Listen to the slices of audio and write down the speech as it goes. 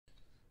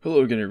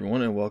Hello again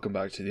everyone and welcome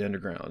back to the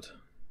Underground.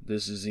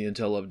 This is the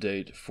Intel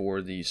update for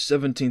the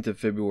 17th of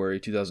February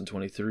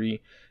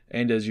 2023,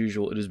 and as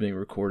usual it is being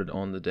recorded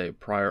on the day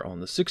prior on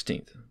the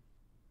 16th.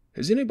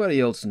 Has anybody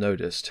else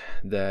noticed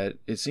that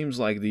it seems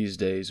like these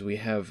days we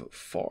have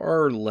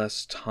far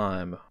less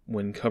time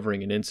when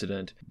covering an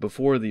incident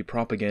before the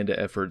propaganda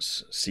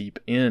efforts seep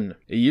in?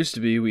 It used to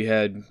be we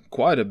had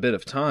quite a bit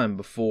of time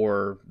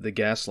before the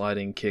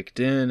gaslighting kicked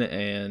in,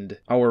 and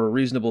our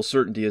reasonable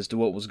certainty as to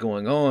what was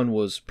going on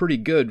was pretty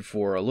good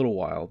for a little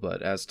while,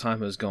 but as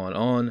time has gone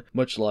on,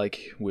 much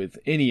like with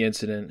any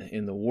incident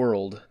in the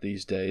world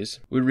these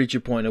days, we reach a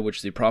point at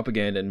which the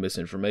propaganda and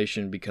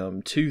misinformation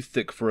become too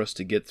thick for us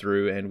to get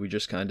through, and we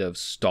just kind of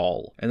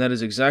stall. And that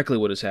is exactly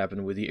what has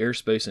happened with the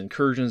airspace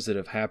incursions that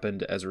have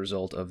happened as a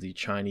result of the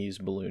Chinese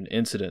balloon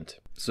incident.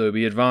 So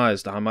be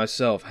advised, I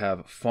myself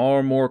have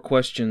far more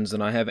questions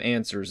than I have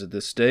answers at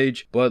this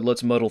stage, but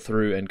let's muddle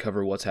through and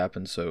cover what's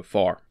happened so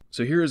far.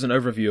 So here is an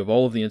overview of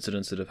all of the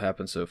incidents that have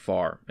happened so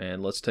far,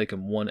 and let's take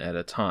them one at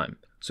a time.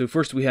 So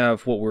first we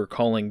have what we're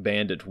calling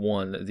Bandit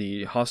 1,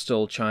 the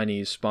hostile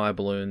Chinese spy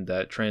balloon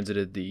that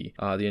transited the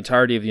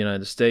entirety of the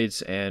United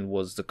States and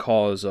was the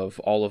cause of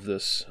all of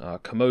this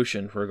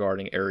commotion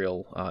regarding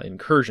aerial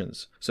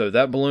incursions. So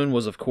that balloon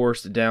was of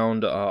course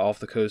downed off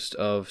the coast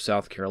of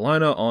South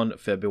Carolina on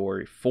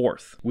February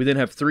 4th. We then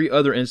have three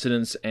other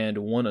incidents and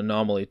one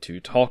anomaly to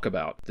talk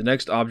about. The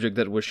next object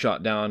that was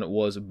shot down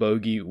was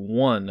Bogey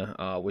 1,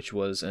 which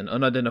was an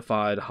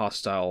unidentified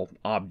hostile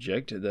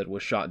object that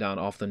was shot down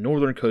off the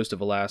northern coast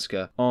of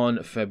Alaska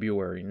on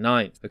February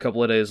 9th. A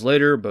couple of days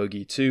later,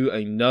 Bogey 2,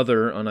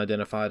 another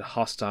unidentified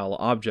hostile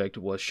object,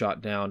 was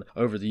shot down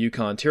over the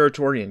Yukon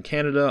Territory in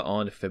Canada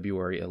on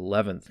February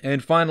 11th.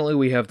 And finally,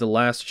 we have the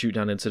last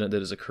shoot-down incident that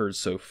has occurred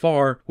so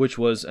far, which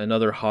was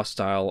another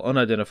hostile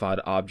unidentified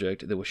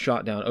object that was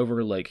shot down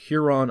over Lake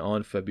Huron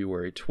on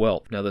February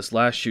 12th. Now, this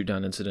last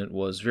shoot-down incident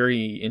was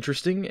very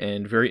interesting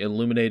and very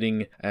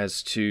illuminating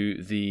as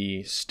to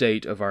the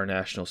state of our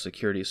national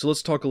security. So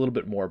let's talk a little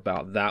bit more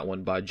about that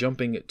one by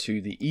jumping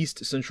to the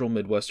East Central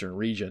Midwestern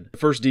region. The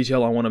first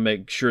detail I want to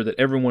make sure that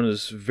everyone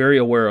is very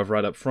aware of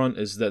right up front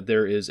is that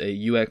there is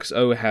a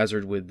UXO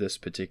hazard with this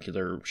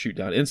particular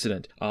shoot-down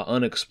incident,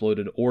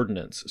 unexploded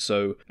ordnance.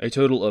 So a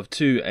total of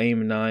two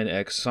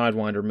AIM-9X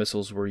Sidewinder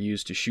missiles were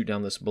used to shoot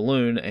down this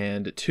balloon,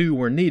 and two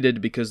were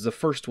needed because the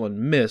first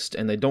one missed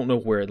and they don't know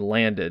where it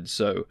landed.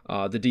 So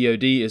the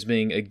DoD is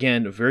being,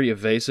 again, very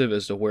evasive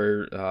as to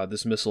where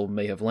this missile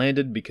may have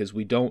landed, because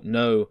we don't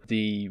know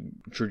the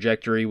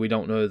trajectory, we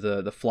don't know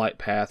the flight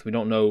path, we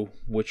don't know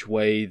which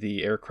way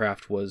the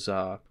aircraft was,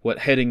 what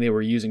heading they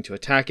were using to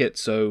attack it,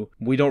 so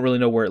we don't really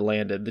know where it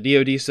landed. The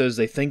DoD says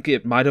they think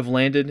it might have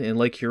landed in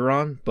Lake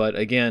Huron, but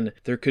again,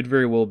 there could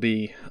very well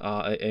be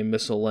a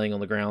missile laying on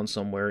the ground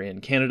somewhere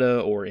in Canada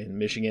or in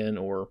Michigan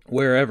or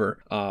wherever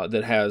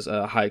that has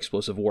a high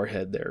explosive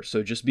warhead there.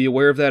 So just be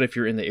aware of that if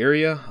you're in the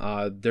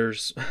area.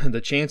 There's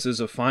the chances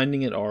of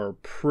finding it are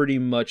pretty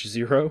much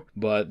zero,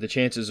 but the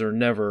chances are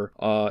never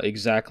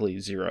exactly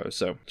zero.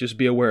 So just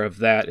be aware of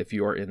that if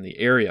you are in the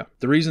area.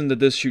 The reason that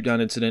this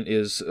shoot-down incident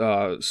is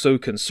so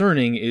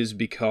concerning is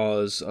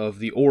because of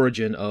the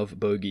origin of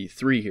Bogey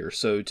 3 here.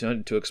 So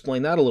to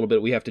explain that a little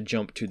bit, we have to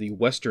jump to the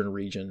western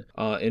region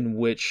in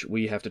which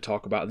we have to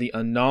talk about the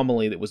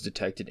anomaly that was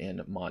detected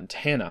in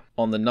Montana.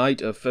 On the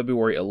night of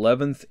February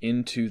 11th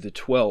into the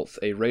 12th,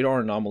 a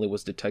radar anomaly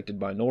was detected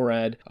by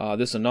NORAD.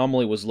 This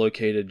anomaly was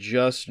located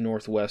just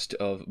northwest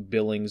of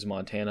Billings,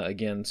 Montana.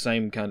 Again,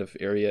 same kind of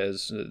area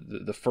as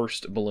the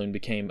first balloon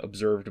became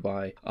observed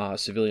by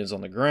civilians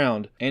on the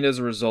ground. And as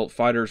a result,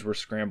 fighters were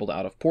scrambled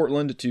out of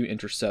Portland to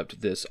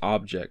intercept this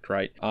object,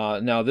 right?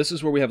 Now, this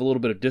is where we have a little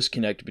bit of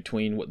disconnect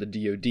between what the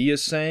DoD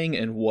is saying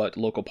and what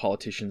local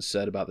politicians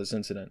said about this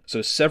incident.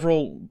 So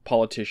several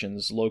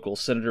politicians, local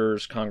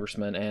senators,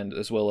 congressmen, and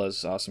as well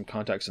as some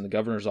contacts in the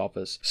governor's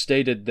office,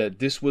 stated that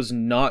this was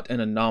not an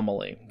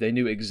anomaly. They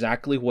knew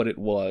exactly what it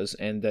was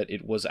and that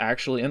it was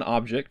actually an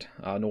object.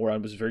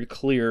 NORAD was very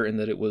clear in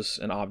that it was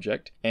an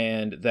object,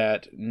 and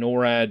that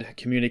NORAD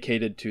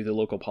communicated to the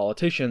local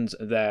politicians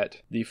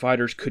that the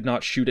fighters could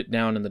not shoot it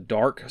down in the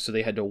dark, so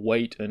they had to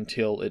wait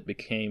until it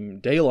became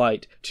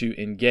daylight to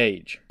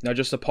engage. Now,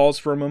 just to pause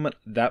for a moment,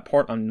 that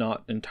part I'm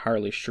not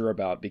entirely sure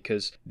about,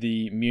 because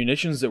the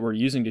munitions that we're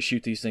using to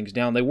shoot these things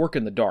down, they work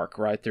in the dark,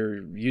 right?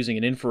 They're using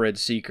an infrared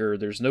seeker.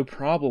 There's no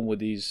problem with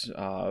these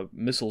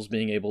missiles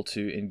being able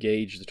to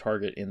engage the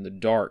target in the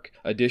dark.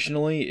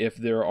 Additionally, if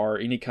there are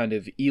any kind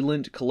of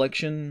ELINT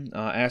collection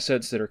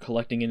assets that are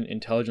collecting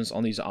intelligence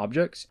on these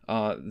objects,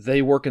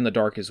 they work in the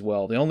dark as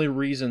well. The only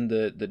reason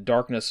that the dark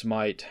darkness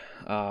might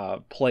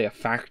play a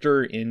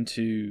factor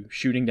into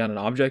shooting down an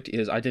object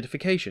is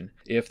identification.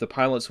 If the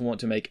pilots want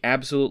to make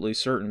absolutely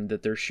certain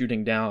that they're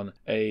shooting down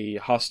a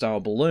hostile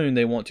balloon,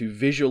 they want to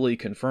visually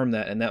confirm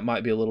that, and that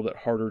might be a little bit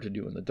harder to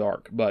do in the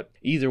dark. But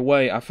either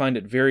way, I find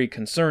it very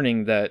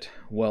concerning that,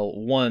 well,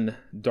 one,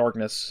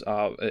 darkness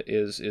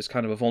is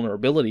kind of a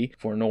vulnerability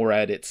for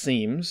NORAD, it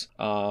seems,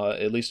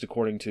 at least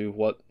according to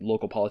what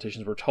local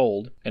politicians were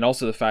told, and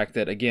also the fact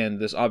that, again,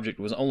 this object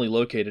was only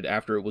located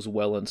after it was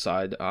well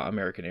inside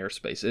American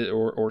airspace,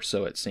 or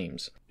so it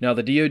seems. Now,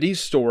 the DoD's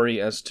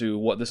story as to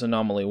what this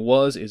anomaly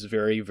was is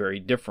very, very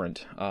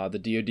different. The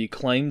DoD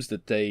claims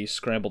that they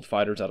scrambled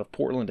fighters out of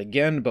Portland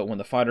again, but when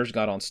the fighters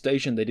got on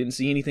station, they didn't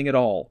see anything at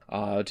all.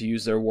 To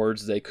use their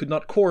words, they could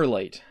not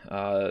correlate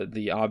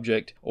the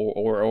object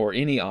or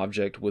any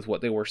object with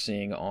what they were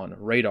seeing on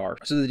radar.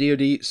 So the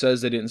DoD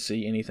says they didn't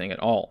see anything at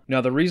all.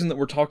 Now, the reason that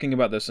we're talking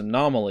about this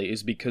anomaly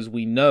is because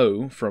we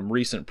know from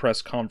recent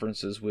press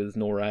conferences with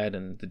NORAD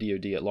and the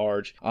DoD at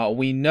large,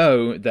 we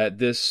know that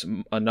this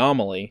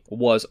anomaly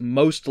was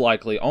most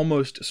likely,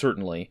 almost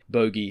certainly,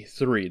 Bogey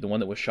 3, the one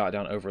that was shot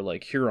down over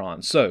Lake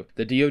Huron. So,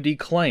 the DoD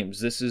claims,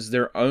 this is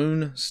their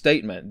own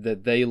statement,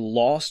 that they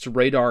lost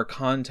radar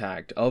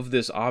contact of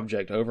this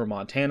object over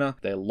Montana.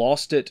 They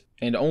lost it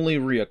and only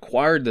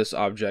reacquired this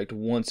object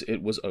once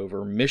it was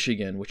over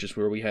Michigan, which is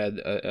where we had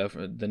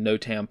the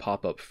NOTAM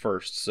pop up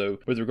first. So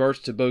with regards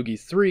to Bogey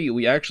 3,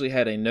 we actually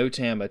had a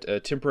NOTAM, a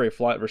temporary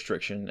flight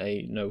restriction,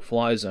 a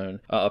no-fly zone,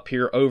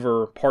 appear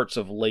over parts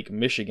of Lake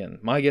Michigan.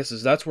 My guess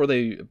is that's where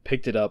they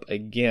picked it up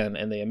again,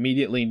 and they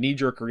immediately,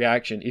 knee-jerk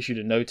reaction, issued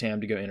a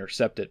NOTAM to go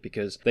intercept it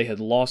because they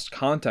had lost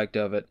contact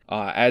of it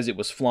as it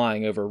was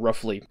flying over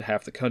roughly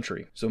half the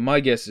country. So my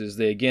guess is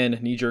they, again,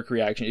 knee-jerk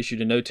reaction,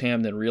 issued a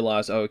NOTAM, then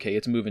realized, oh, okay,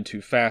 it's moving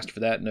too fast for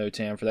that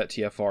NOTAM, for that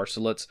TFR, so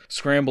let's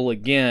scramble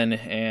again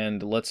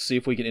and let's see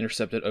if we can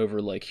intercept it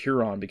over Lake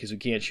Huron because we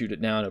can't shoot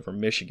it down over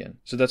Michigan.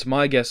 So that's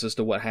my guess as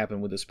to what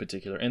happened with this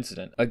particular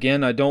incident.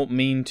 Again, I don't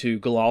mean to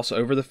gloss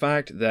over the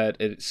fact that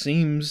it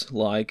seems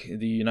like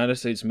the United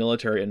States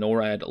military and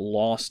NORAD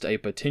lost a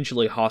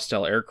potentially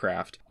hostile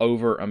aircraft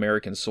over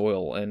American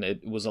soil, and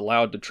it was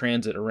allowed to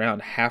transit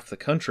around half the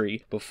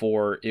country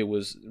before it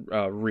was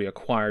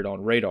reacquired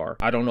on radar.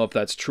 I don't know if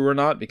that's true or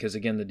not because,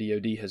 again, the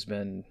DoD has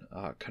been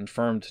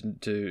confirmed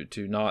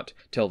to not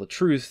tell the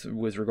truth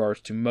with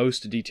regards to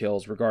most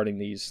details regarding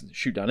these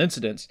shoot-down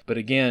incidents. But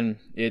again,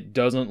 it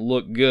doesn't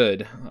look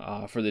good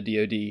for the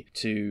DoD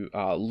to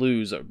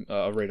lose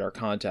a radar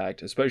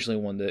contact, especially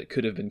one that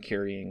could have been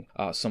carrying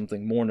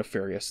something more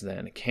nefarious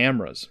than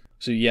cameras.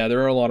 So yeah, there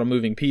are a lot of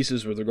moving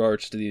pieces with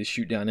regards to these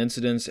shoot-down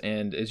incidents,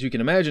 and as you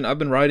can imagine, I've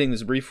been writing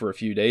this brief for a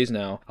few days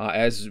now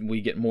as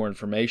we get more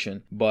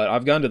information, but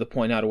I've gotten to the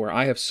point now to where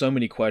I have so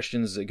many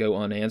questions that go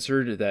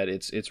unanswered that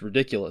it's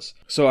ridiculous.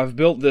 So I've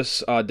built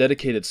this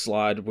dedicated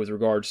slide with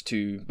regards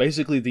to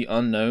basically the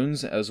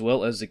unknowns as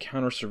well as the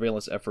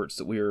counter-surveillance efforts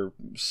that we are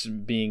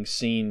being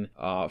seen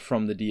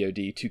from the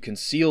DoD to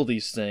conceal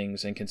these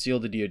things and conceal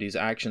the DoD's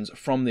actions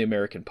from the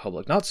American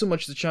public. Not so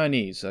much the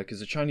Chinese, because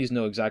the Chinese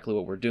know exactly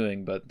what we're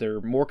doing, but they're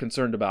more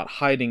concerned about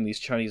hiding these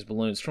Chinese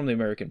balloons from the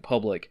American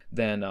public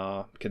than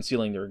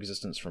concealing their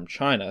existence from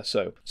China.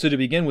 So to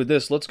begin with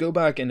this, let's go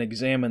back and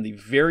examine the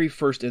very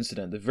first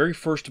incident, the very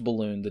first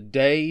balloon, the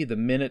day, the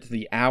minute,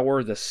 the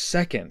hour, the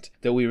second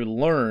that we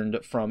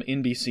learned from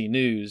NBC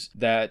News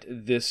that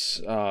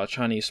this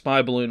Chinese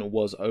spy balloon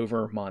was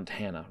over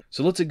Montana.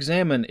 So let's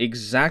examine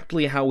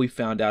exactly how we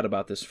found out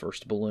about this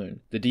first balloon.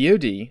 The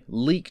DoD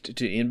leaked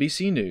to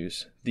NBC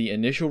News the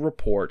initial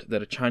report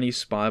that a Chinese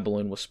spy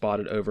balloon was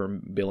spotted over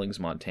Billings,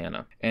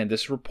 Montana. And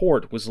this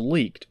report was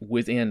leaked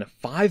within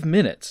 5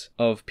 minutes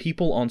of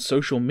people on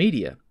social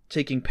media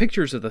taking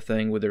pictures of the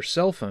thing with their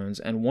cell phones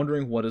and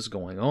wondering what is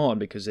going on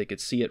because they could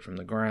see it from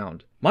the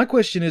ground. My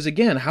question is,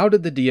 again, how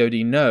did the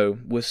DoD know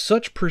with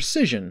such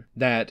precision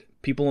that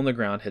people on the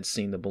ground had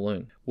seen the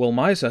balloon? Well,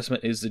 my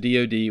assessment is the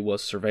DoD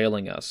was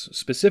surveilling us,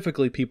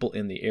 specifically people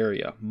in the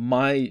area.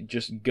 My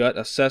just gut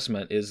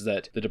assessment is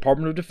that the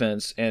Department of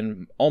Defense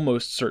and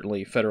almost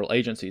certainly federal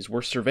agencies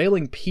were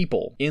surveilling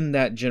people in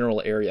that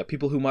general area,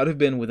 people who might have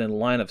been within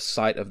line of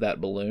sight of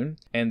that balloon,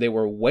 and they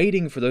were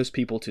waiting for those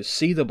people to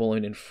see the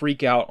balloon and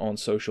freak out on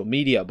social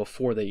media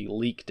before they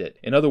leaked it.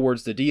 In other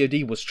words, the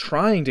DoD was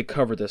trying to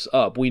cover this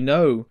up. We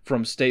know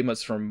from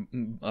statements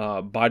from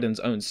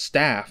Biden's own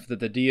staff that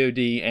the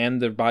DoD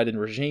and the Biden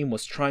regime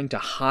was trying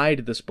to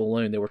hide this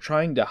balloon. They were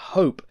trying to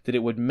hope that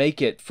it would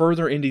make it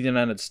further into the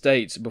United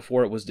States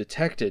before it was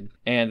detected,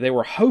 and they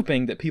were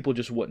hoping that people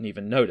just wouldn't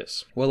even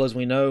notice. Well, as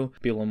we know,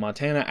 people in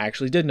Montana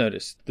actually did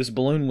notice. This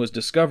balloon was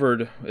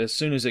discovered as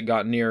soon as it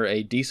got near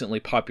a decently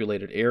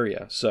populated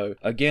area. So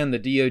again, the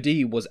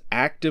DoD was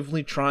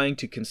actively trying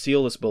to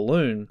conceal this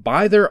balloon.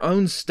 By their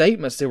own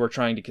statements, they were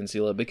trying to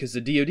conceal it because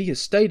the DoD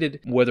has stated,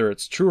 whether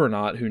it's true or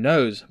not, who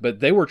knows,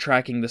 but they were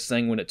tracking this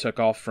thing when it took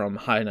off from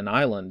Hainan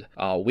Island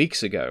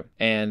weeks ago.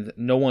 And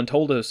no one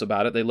told us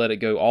about it. They let it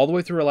go all the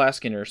way through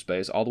Alaskan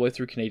airspace, all the way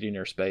through Canadian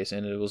airspace,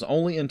 and it was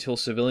only until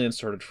civilians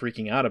started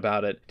freaking out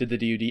about it did the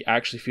DoD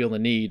actually feel the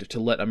need to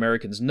let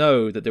Americans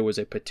know that there was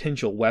a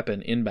potential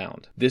weapon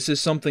inbound. This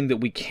is something that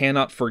we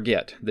cannot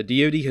forget. The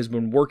DoD has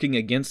been working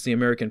against the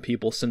American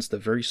people since the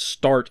very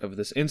start of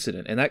this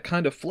incident, and that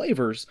kind of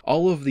flavors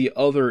all of the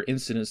other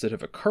incidents that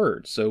have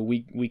occurred. So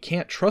we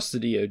can't trust the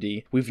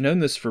DoD. We've known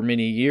this for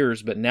many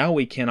years, but now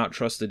we cannot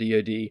trust the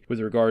DoD with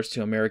regards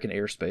to American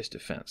airspace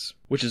defense,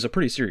 which is a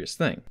pretty serious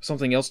thing.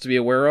 Something else to be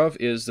aware of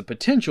is the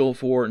potential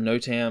for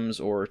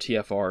NOTAMs or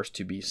TFRs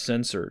to be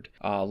censored.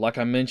 Like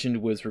I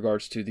mentioned with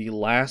regards to the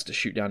last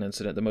shoot-down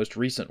incident, the most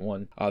recent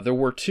one, there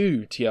were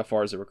 2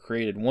 TFRs that were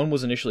created. One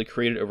was initially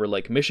created over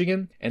Lake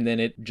Michigan, and then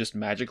it just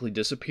magically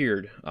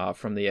disappeared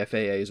from the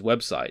FAA's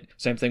website.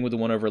 Same thing with the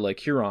one over Lake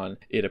Huron.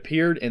 It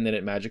appeared, and then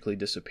it magically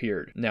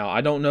disappeared. Now,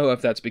 I don't know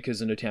if that's because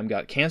the NOTAM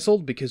got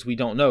canceled, because we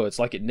don't know. It's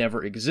like it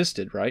never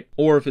existed, right?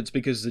 Or if it's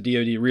because the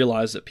DoD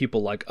realized that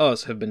people like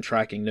us have been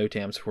tracking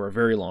NOTAMs for a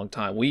very long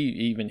time. We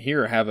even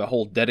here have a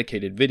whole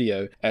dedicated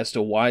video as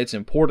to why it's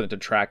important to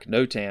track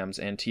NOTAMs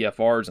and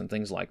TFRs and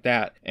things like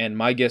that. And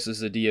my guess is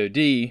the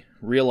DoD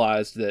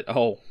realized that,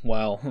 oh,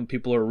 well,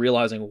 people are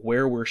realizing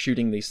where we're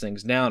shooting these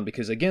things down,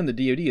 because again, the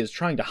DoD is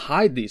trying to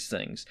hide these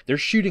things. They're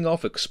shooting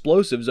off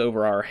explosives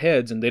over our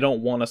heads, and they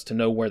don't want us to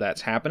know where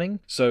that's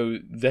happening. So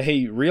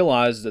they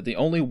realize that the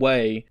only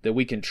way that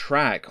we can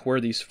track where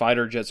these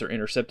fighter jets are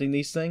intercepting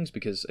these things,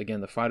 because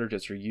again, the fighter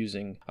jets are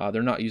using,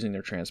 they're not using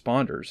their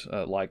transponders,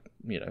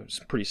 it's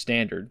pretty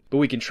standard, but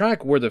we can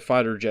track where the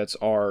fighter jets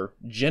are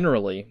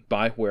generally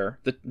by where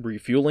the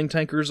refueling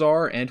tankers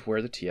are and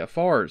where the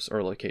TFRs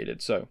are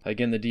located. So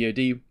again, the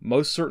DoD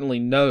most certainly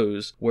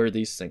knows where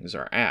these things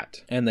are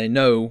at, and they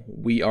know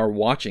we are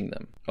watching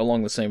them.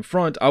 Along the same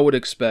front, I would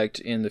expect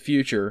in the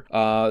future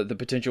the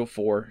potential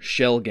for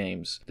shell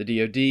games. The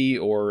DoD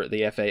or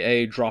the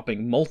FAA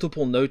dropping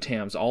multiple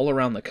NOTAMs all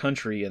around the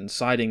country and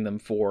citing them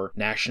for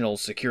national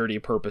security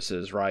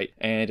purposes, right?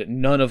 And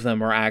none of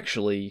them are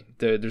actually,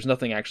 there's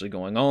nothing actually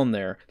going on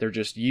there. They're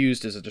just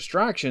used as a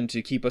distraction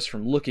to keep us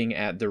from looking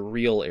at the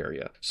real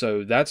area.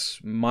 So that's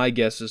my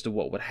guess as to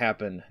what would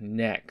happen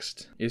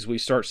next, is we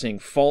start seeing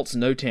false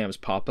NOTAMs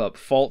pop up,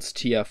 false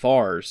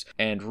TFRs,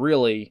 and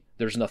really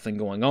there's nothing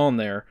going on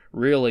there.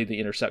 Really, the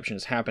interception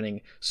is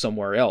happening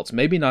somewhere else,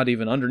 maybe not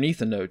even underneath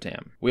a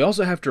NOTAM. We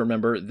also have to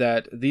remember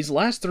that these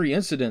last 3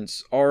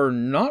 incidents are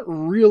not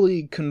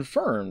really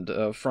confirmed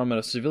from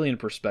a civilian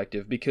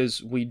perspective,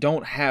 because we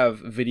don't have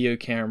video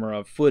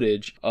camera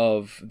footage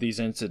of these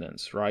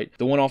incidents, right?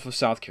 The one off of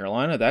South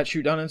Carolina, that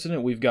shoot-down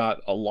incident, we've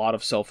got a lot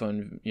of cell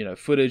phone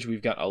footage.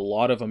 We've got a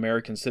lot of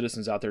American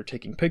citizens out there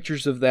taking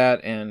pictures of that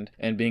and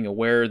being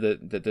aware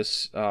that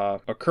this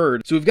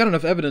occurred. So we've got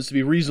enough evidence to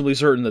be reasonably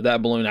certain that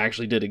balloon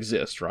actually did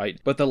exist, right?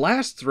 But the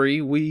last 3,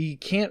 we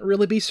can't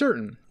really be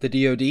certain. The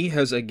DoD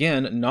has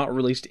again not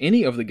released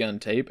any of the gun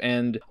tape,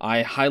 and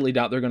I highly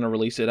doubt they're going to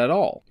release it at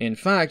all. In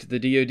fact, the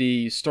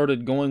DoD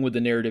started going with the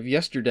narrative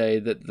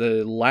yesterday that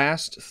the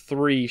last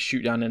 3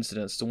 shoot-down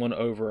incidents, the one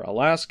over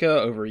Alaska,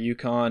 over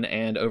Yukon,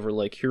 and over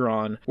Lake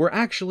Huron, were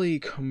actually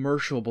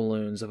commercial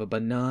balloons of a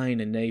benign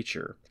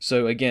nature.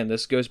 So again,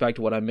 this goes back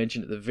to what I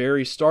mentioned at the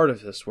very start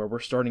of this, where we're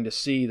starting to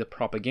see the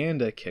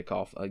propaganda kick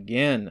off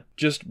again.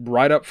 Just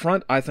right up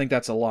front, I think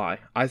that's a lie.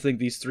 I think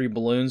these 3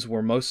 balloons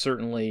were most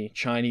certainly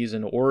Chinese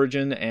in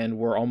origin and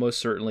were almost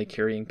certainly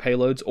carrying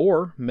payloads,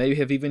 or may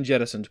have even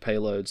jettisoned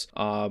payloads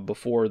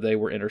before they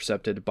were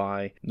intercepted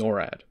by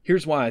NORAD.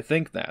 Here's why I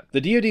think that.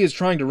 The DoD is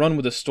trying to run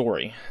with a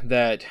story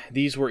that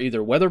these were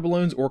either weather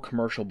balloons or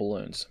commercial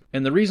balloons.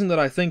 And the reason that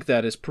I think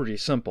that is pretty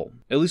simple,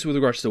 at least with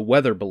regards to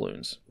weather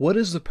balloons. What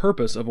is the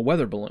purpose of a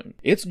weather balloon?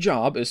 Its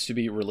job is to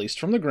be released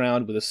from the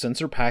ground with a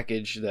sensor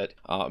package that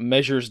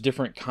measures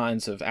different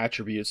kinds of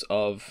attributes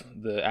of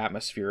the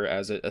atmosphere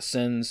as it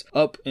ascends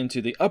up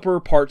into the upper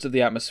parts of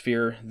the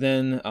atmosphere.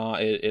 Then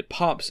it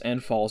pops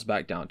and falls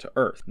back down to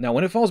Earth. Now,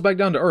 when it falls back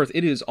down to Earth,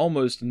 it is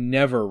almost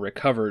never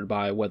recovered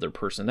by weather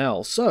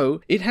personnel,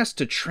 so it has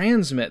to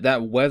transmit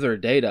that weather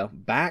data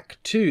back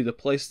to the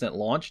place that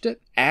launched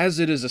it as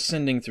it is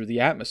ascending through the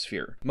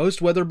atmosphere.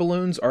 Most weather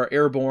balloons are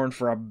airborne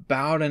for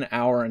about an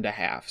hour and a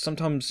half,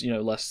 sometimes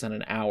less than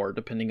an hour,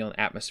 depending on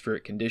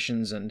atmospheric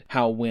conditions and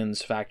how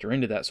winds factor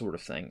into that sort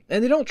of thing.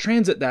 And they don't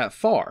transit that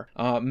far,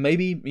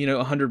 maybe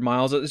 100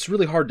 miles. It's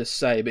really hard to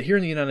say, but here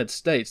in the United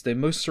States, they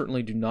most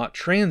certainly do not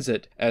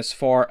transit as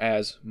far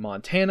as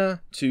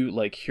Montana to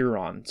Lake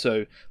Huron.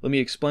 So let me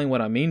explain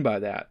what I mean by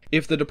that.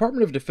 If the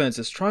Department of Defense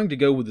is trying to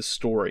go with the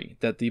story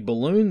that the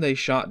balloon they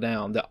shot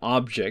down, the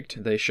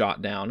object they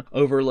shot down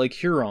over Lake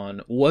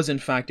Huron was in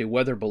fact a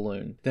weather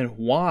balloon, then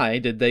why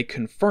did they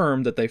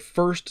confirm that they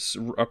first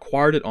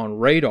acquired it on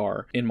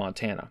radar in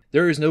Montana?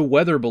 There is no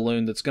weather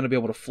balloon that's going to be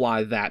able to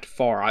fly that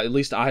far. At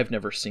least I've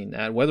never seen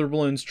that. Weather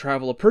balloons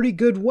travel a pretty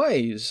good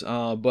ways,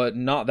 but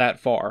not that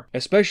far,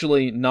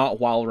 especially not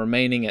while remaining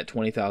remaining at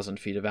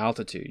 20,000 feet of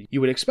altitude. You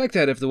would expect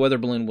that if the weather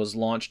balloon was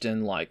launched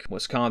in like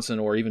Wisconsin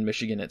or even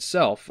Michigan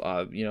itself,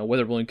 a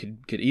weather balloon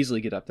could easily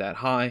get up that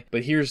high.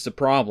 But here's the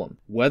problem.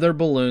 Weather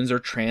balloons are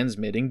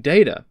transmitting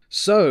data.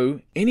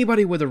 So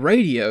anybody with a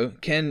radio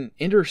can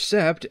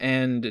intercept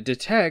and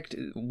detect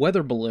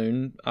weather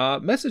balloon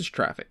message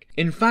traffic.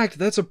 In fact,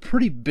 that's a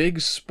pretty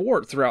big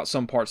sport throughout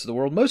some parts of the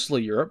world,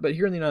 mostly Europe, but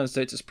here in the United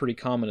States it's pretty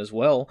common as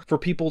well for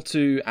people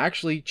to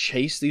actually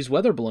chase these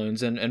weather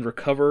balloons and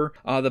recover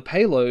the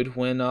payload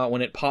when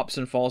it pops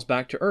and falls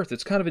back to Earth.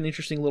 It's kind of an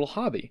interesting little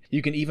hobby.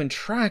 You can even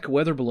track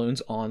weather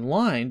balloons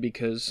online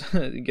because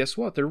guess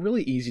what? They're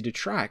really easy to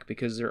track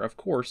because they're, of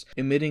course,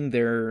 emitting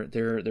their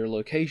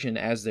location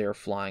as they are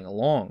flying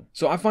along.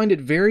 So I find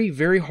it very,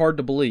 very hard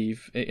to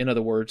believe, in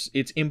other words,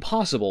 it's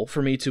impossible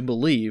for me to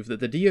believe that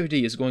the DoD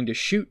is going to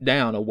shoot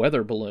down a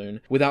weather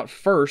balloon without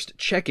first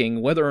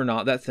checking whether or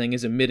not that thing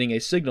is emitting a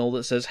signal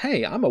that says,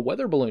 hey, I'm a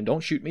weather balloon,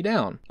 don't shoot me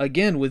down.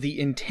 Again, with the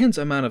intense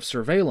amount of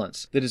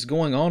surveillance that is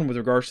going on with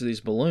regards to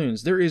these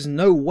balloons, there is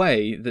no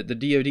way that the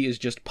DoD is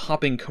just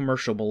popping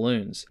commercial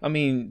balloons. I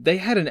mean, they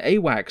had an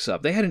AWACS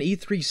up, they had an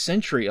E3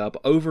 Sentry up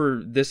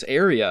over this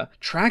area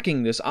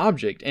tracking this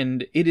object,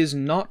 and it is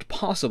not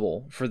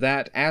possible for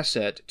that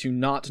asset to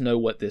not know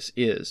what this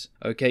is.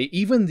 Okay,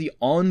 even the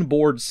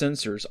onboard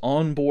sensors,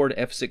 onboard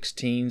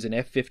F-16s and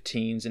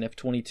F-15s and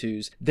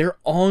F-22s, they're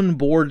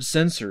onboard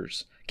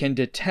sensors can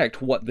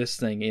detect what this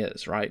thing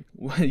is, right?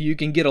 You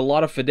can get a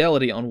lot of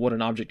fidelity on what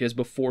an object is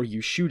before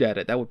you shoot at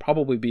it. That would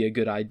probably be a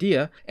good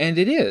idea, and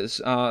it is.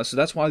 So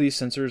that's why these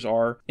sensors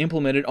are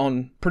implemented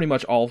on pretty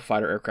much all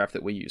fighter aircraft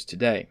that we use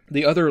today.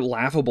 The other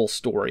laughable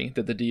story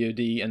that the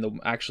DoD, and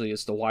actually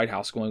it's the White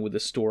House going with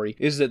this story,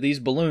 is that these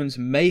balloons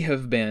may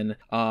have been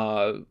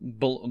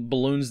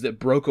balloons that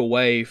broke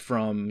away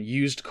from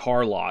used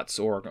car lots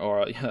or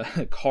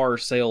car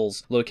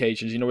sales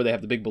locations, where they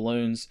have the big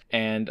balloons,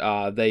 and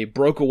they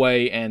broke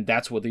away, and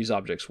that's what these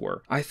objects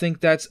were. I think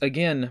that's,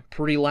 again,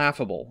 pretty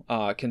laughable,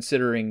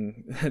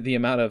 considering the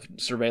amount of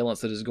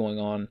surveillance that is going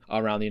on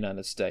around the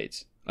United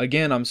States.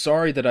 Again, I'm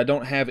sorry that I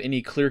don't have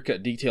any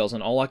clear-cut details,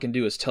 and all I can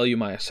do is tell you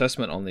my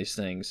assessment on these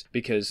things,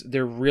 because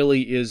there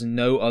really is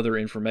no other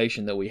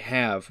information that we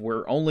have.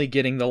 We're only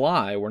getting the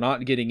lie. We're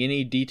not getting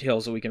any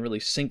details that we can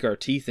really sink our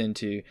teeth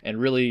into and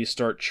really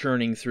start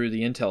churning through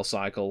the intel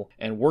cycle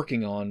and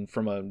working on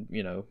from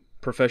a,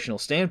 professional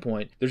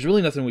standpoint. There's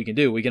really nothing we can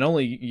do. We can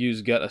only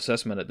use gut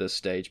assessment at this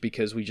stage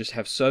because we just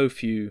have so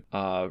few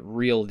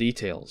real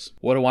details.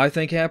 What do I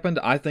think happened?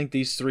 I think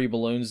these three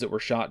balloons that were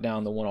shot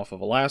down, the one off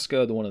of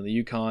Alaska, the one in the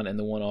Yukon, and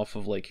the one off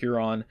of Lake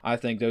Huron, I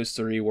think those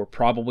three were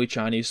probably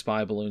Chinese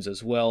spy balloons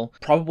as well.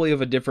 Probably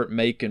of a different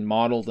make and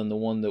model than the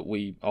one that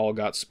we all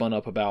got spun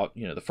up about,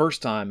 the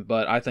first time,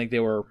 but I think they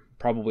were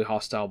probably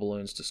hostile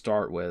balloons to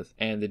start with.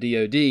 And the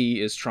DoD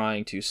is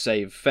trying to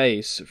save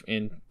face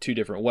in two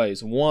different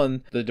ways.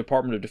 One, the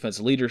Department of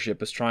Defense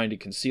leadership is trying to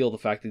conceal the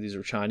fact that these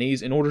are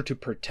Chinese in order to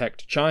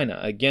protect China.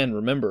 Again,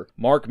 remember,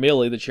 Mark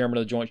Milley, the chairman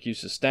of the Joint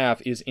Chiefs of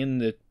Staff, is in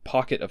the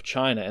pocket of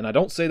China, and I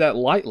don't say that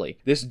lightly.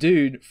 This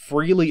dude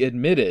freely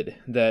admitted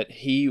that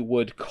he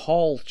would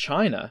call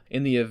China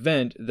in the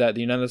event that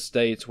the United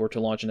States were to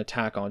launch an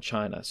attack on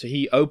China. So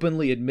he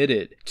openly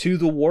admitted to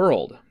the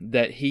world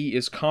that he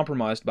is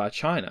compromised by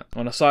China.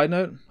 On a side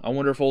note, I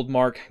wonder if old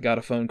Mark got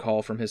a phone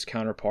call from his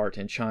counterpart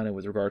in China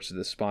with regards to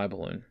this spy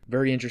balloon.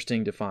 Very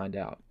interesting to find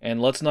out.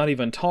 And let's not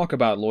even talk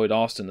about Lloyd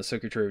Austin, the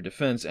Secretary of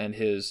Defense, and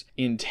his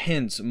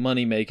intense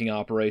money-making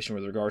operation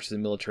with regards to the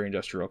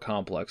military-industrial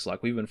complex.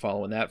 Like, we've been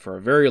following that for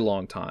a very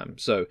long time.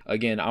 So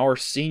again, our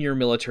senior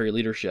military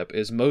leadership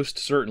is most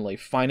certainly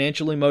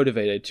financially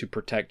motivated to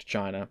protect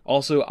China,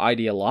 also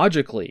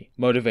ideologically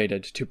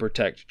motivated to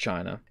protect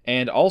China,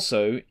 and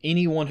also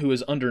anyone who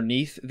is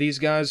underneath these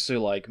guys, so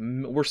like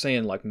we're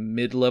saying like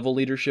mid-level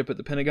leadership at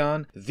the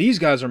Pentagon, these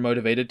guys are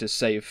motivated to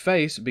save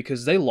face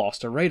because they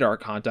lost a radar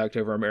contact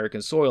over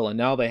American soil, and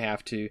now they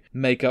have to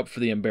make up for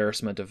the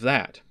embarrassment of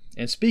that.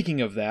 And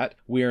speaking of that,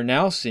 we are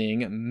now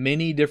seeing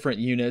many different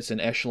units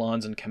and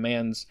echelons and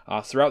commands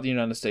throughout the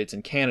United States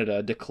and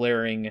Canada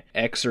declaring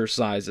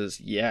exercises.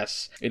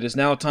 Yes, it is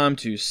now time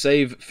to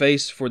save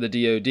face for the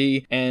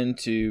DoD and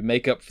to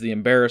make up for the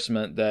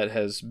embarrassment that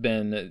has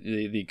been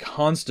the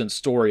constant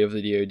story of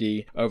the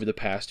DoD over the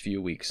past few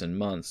weeks and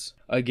months.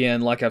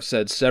 Again, like I've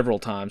said several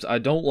times, I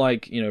don't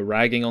like,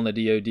 ragging on the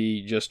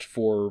DoD just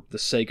for the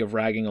sake of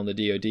ragging on the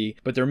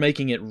DoD, but they're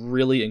making it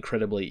really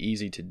incredibly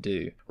easy to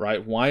do,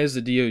 right? Why is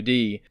the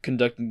DoD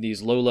conducting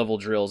these low-level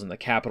drills in the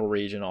capital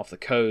region, off the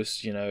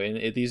coast,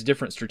 in these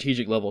different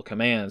strategic level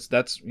commands?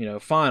 That's,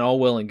 fine, all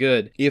well and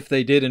good. If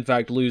they did, in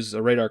fact, lose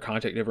a radar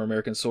contact over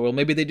American soil,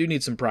 maybe they do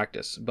need some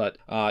practice. But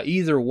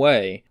either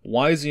way,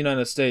 why is the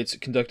United States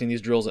conducting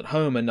these drills at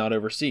home and not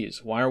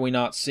overseas? Why are we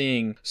not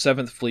seeing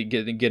 7th Fleet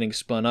getting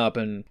spun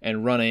up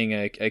and running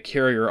a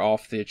carrier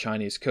off the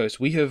Chinese coast?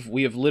 We have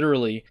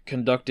literally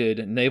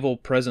conducted naval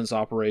presence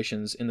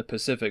operations in the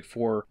Pacific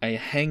for a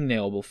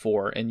hangnail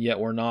before, and yet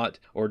we're not,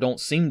 or don't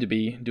seem to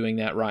be, doing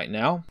that right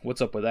now.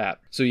 What's up with that?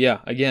 So yeah,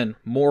 again,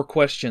 more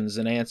questions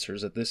than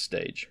answers at this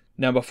stage.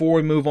 Now, before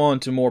we move on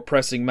to more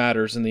pressing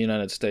matters in the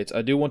United States,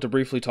 I do want to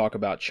briefly talk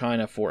about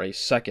China for a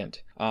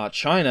second.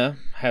 China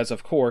has,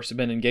 of course,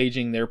 been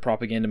engaging their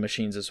propaganda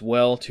machines as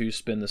well to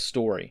spin the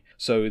story.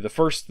 So the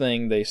first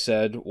thing they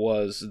said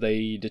was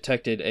they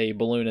detected a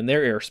balloon in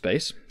their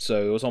airspace.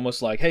 So it was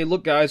almost like, hey,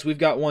 look guys, we've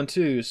got one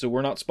too, so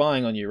we're not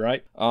spying on you,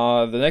 right?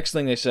 The next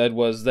thing they said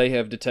was they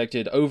have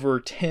detected over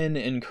 10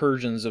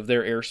 incursions of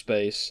their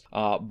airspace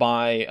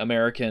by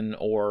American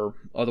or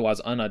otherwise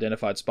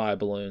unidentified spy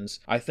balloons.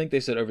 I think they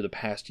said over the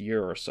past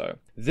year or so.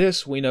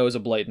 This we know is a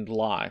blatant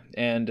lie,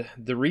 and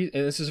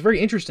this is a very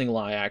interesting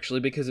lie actually,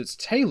 because it's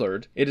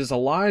tailored. It is a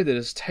lie that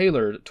is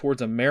tailored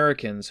towards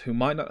Americans who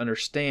might not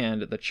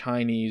understand the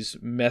Chinese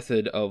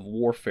method of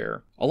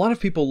warfare. A lot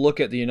of people look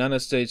at the United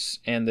States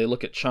and they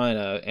look at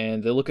China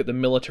and they look at the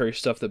military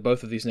stuff that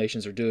both of these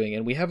nations are doing,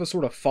 and we have a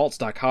sort of false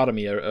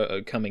dichotomy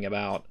coming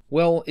about.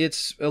 Well,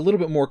 it's a little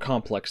bit more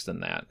complex than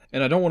that,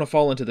 and I don't want to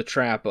fall into the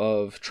trap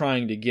of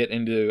trying to get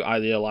into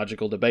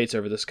ideological debates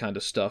over this kind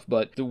of stuff,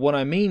 but what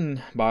I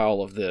mean by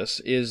all of this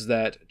is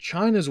that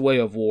China's way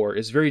of war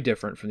is very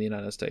different from the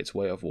United States'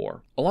 way of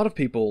war. A lot of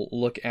people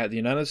look at the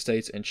United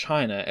States and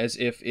China as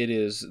if it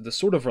is the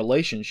sort of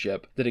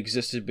relationship that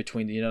existed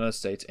between the United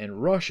States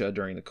and Russia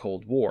during the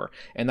Cold War,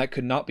 and that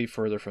could not be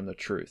further from the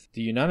truth.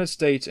 The United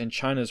States and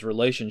China's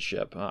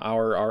relationship,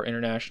 our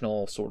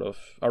international sort of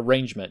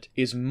arrangement,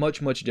 is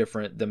much, much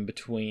different than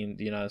between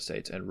the United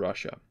States and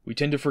Russia. We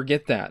tend to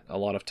forget that a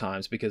lot of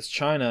times because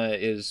China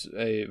is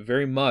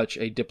very much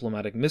a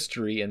diplomatic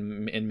mystery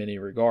in many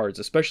regards,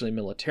 especially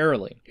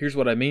militarily. Here's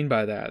what I mean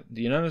by that.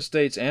 The United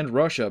States and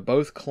Russia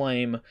both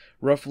claim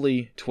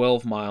roughly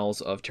 12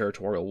 miles of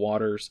territorial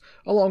waters,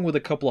 along with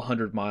a couple of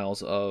hundred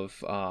miles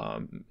of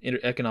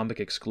economic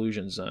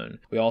exclusion zone.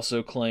 We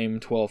also claim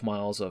 12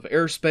 miles of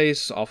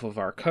airspace off of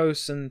our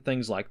coasts and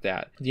things like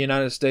that. The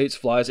United States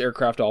flies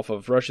aircraft off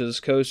of Russia's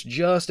coast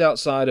just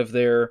outside of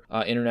their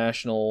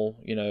international,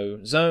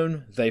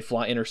 zone. They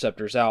fly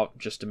interceptors out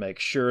just to make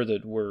sure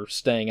that we're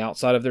staying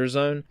outside of their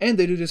zone, and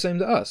they do the same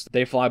to us.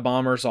 They fly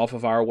bombers off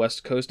of our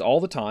west coast all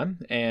the time,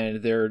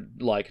 and they're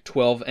like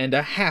 12 and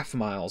a half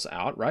miles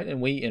out, right?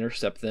 And we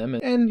intercept them,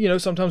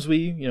 and sometimes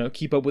we,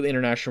 keep up with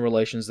international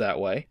relations that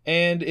way,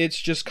 and it's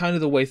just kind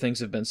of the way things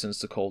have been since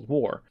the Cold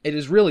War. It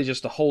is really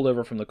just a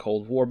holdover from the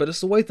Cold War, but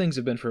it's the way things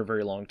have been for a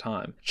very long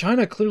time.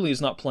 China clearly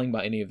is not playing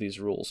by any of these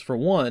rules. For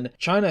one,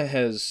 China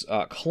has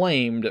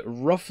claimed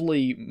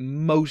roughly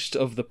most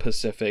of the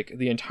Pacific,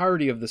 the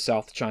entirety of the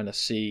South China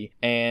Sea,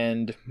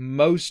 and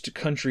most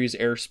countries'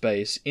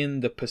 airspace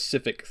in the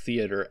Pacific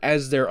theater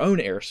as their own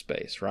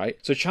airspace, right?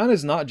 So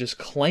China's not just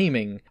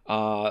claiming,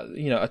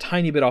 a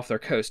tiny bit off their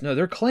coast. No,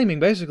 they're claiming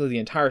basically the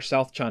entire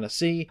South China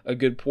Sea, a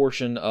good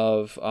portion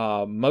of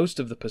most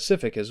of the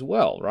Pacific as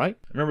well, right?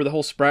 Remember the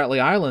whole Spratly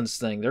Islands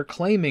thing? They're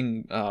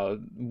claiming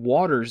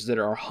waters that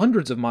are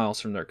hundreds of miles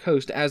from their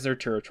coast as their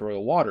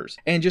territorial waters,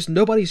 and just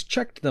nobody's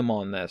checked them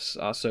on this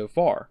so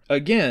far.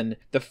 Again,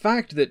 the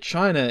fact that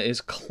China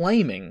is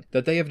claiming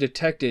that they have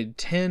detected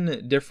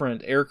 10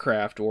 different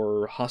aircraft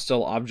or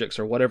hostile objects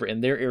or whatever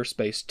in their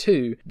airspace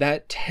too,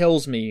 that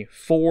tells me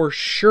for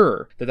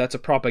sure that that's a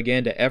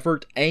propaganda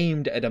effort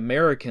aimed at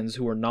Americans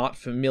who are not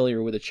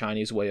familiar with the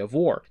Chinese way of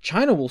war.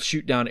 China will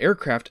shoot down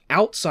aircraft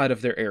outside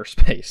of their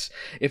airspace.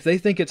 If they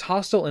think it's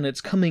hostile and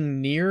it's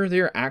coming near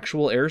their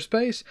actual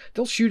airspace,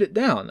 they'll shoot it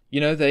down.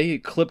 They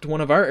clipped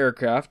one of our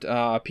aircraft,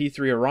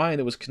 P-3 Orion,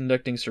 that was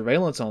conducting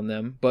surveillance on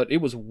them, but it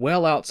was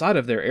well outside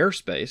of their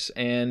airspace,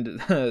 and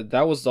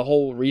that was the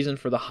whole reason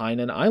for the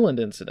Hainan Island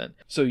incident.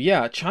 So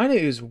yeah, China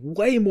is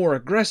way more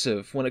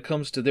aggressive when it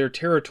comes to their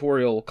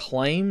territorial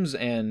claims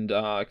and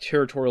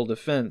territorial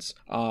defense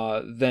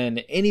than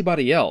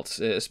anybody else,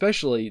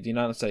 especially the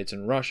United States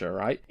and Russia,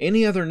 right?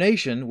 Any other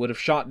nation would have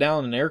shot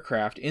down an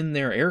aircraft in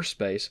their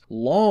airspace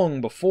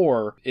long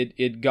before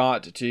it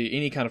got to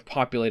any kind of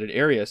populated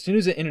area. As soon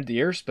as it entered the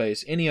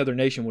airspace, any other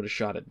nation would have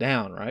shot it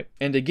down, right?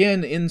 And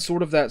again, in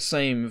sort of that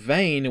same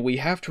vein, we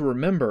have to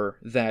remember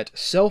that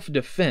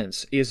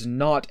self-defense is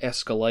not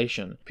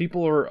escalation.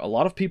 A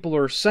lot of people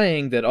are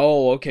saying that,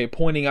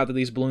 pointing out that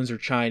these balloons are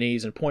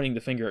Chinese and pointing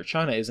the finger at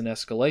China is an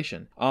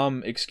escalation.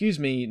 Excuse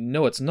me,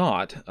 no it's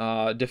not.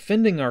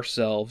 Defending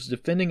ourselves,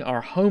 defending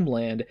our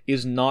homeland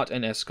is not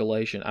an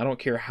escalation. I don't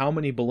care how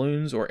many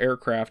balloons or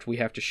aircraft we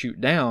have to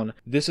shoot down.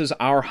 This is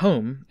our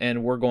home,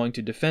 and we're going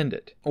to defend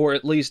it. Or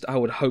at least I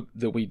would hope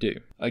that we do.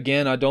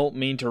 Again, I don't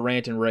mean to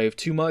rant and rave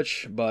too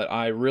much, but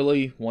I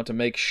really want to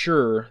make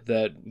sure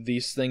that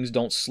these things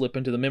don't slip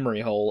into the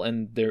memory hole,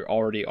 and they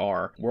already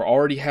are. We're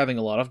already having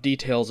a lot of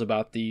details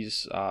about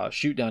these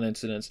shoot-down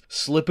incidents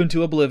slip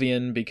into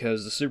oblivion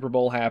because the Super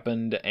Bowl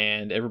happened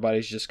and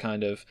everybody's just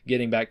kind of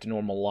getting back to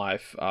normal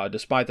life,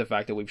 despite the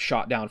fact that we've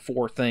shot down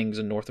 4 things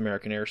in North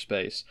American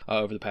airspace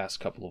over the past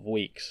couple of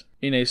weeks.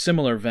 In a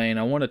similar vein,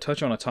 I want to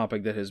touch on a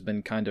topic that has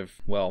been kind of,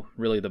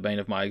 really the bane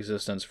of my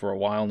existence for a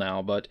while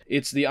now, but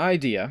it's the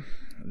idea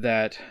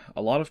that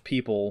a lot of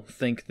people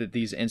think that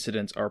these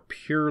incidents are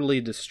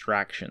purely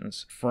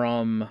distractions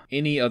from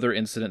any other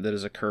incident that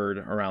has occurred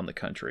around the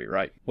country,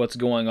 right? What's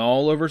going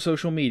all over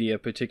social media,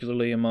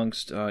 particularly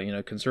amongst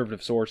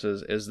conservative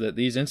sources, is that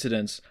these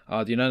incidents,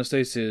 the United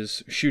States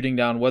is shooting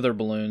down weather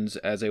balloons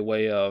as a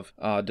way of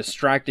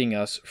distracting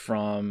us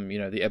from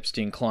the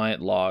Epstein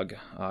client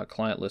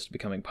list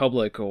becoming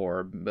public,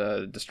 or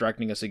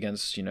distracting us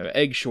against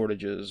egg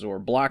shortages or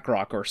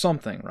BlackRock or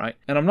something, right?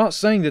 And I'm not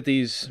saying that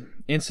these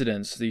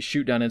incidents, these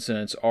shoot-down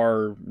incidents,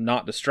 are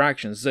not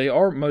distractions. They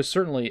are most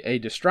certainly a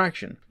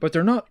distraction, but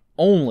they're not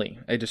only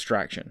a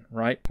distraction,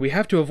 right? We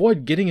have to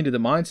avoid getting into the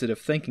mindset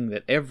of thinking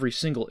that every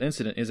single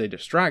incident is a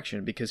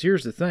distraction, because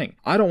here's the thing.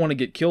 I don't want to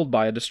get killed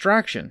by a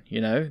distraction,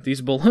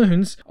 These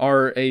balloons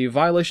are a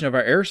violation of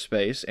our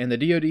airspace, and the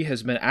DoD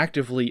has been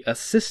actively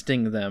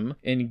assisting them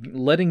in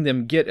letting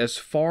them get as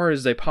far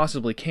as they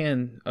possibly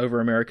can over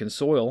American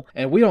soil,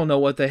 and we don't know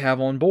what they have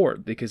on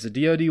board, because the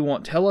DoD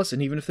won't tell us,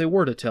 and even if they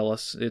were to tell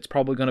us, it's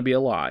probably going to be a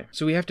lie.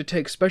 So we have to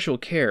take special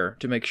care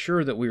to make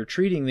sure that we are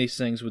treating these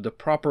things with the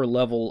proper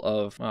level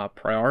of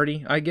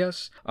priority, I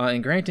guess,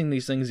 and granting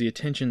these things the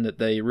attention that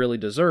they really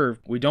deserve.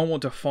 We don't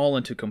want to fall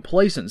into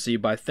complacency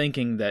by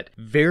thinking that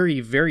very,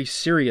 very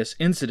serious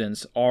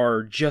incidents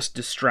are just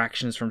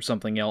distractions from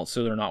something else,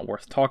 so they're not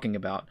worth talking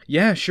about.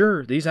 Yeah,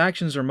 sure, these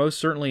actions are most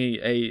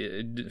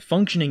certainly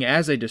functioning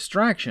as a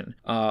distraction,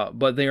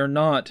 but they are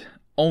not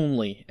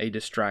only a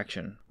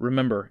distraction.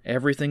 Remember,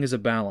 everything is a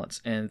balance,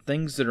 and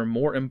things that are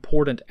more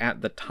important at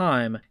the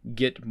time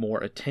get more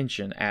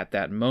attention at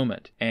that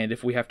moment. And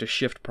if we have to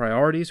shift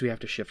priorities, we have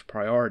to shift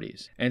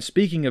priorities. And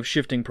speaking of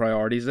shifting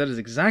priorities, that is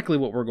exactly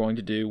what we're going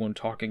to do when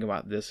talking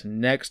about this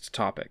next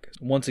topic.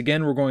 Once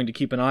again, we're going to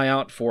keep an eye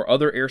out for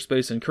other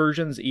airspace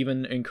incursions,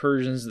 even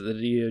incursions that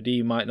the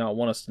DoD might not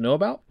want us to know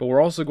about, but we're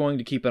also going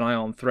to keep an eye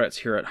on threats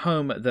here at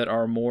home that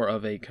are more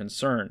of a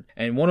concern.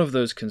 And one of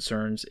those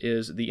concerns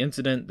is the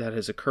incident that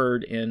has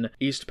occurred in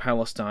East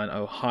Palestine,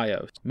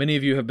 Ohio. Many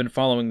of you have been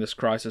following this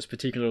crisis,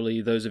 particularly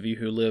those of you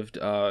who live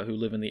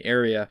in the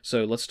area,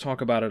 so let's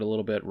talk about it a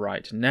little bit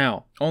right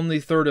now. On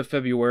the 3rd of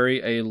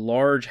February, a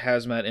large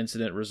HAZMAT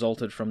incident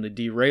resulted from the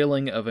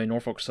derailing of a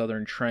Norfolk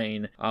Southern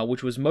train,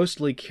 which was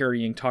mostly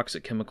carrying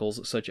toxic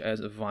chemicals such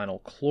as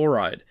vinyl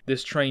chloride.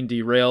 This train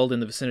derailed in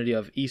the vicinity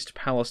of East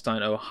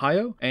Palestine,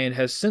 Ohio, and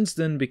has since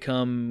then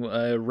become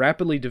a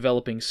rapidly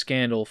developing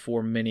scandal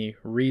for many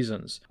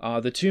reasons.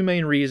 The two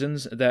main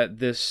reasons that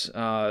this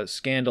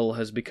scandal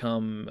has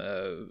become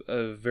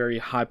a very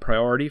high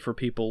priority for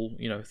people,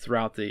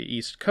 throughout the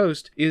East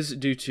Coast is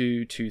due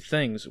to two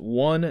things.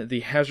 One,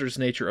 the hazardous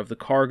nature of the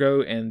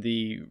cargo and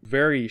the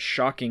very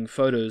shocking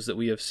photos that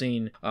we have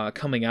seen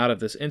coming out of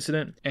this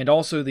incident, and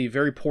also the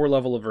very poor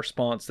level of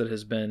response that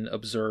has been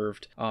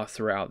observed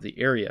throughout the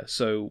area.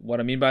 So what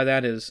I mean by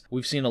that is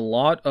we've seen a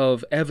lot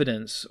of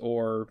evidence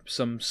or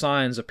some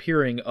signs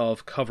appearing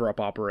of cover-up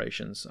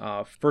operations.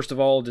 First of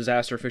all,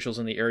 disaster officials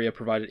in the area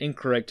provided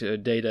incorrect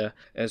data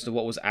as to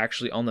what was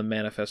actually on the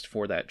manifest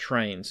for that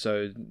train.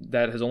 So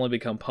that has only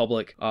become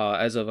public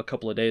as of a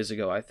couple of days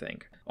ago, I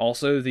think.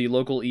 Also, the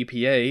local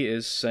EPA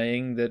is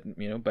saying that,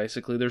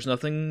 basically there's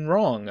nothing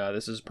wrong.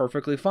 This is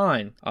perfectly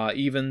fine,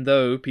 even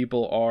though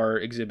people are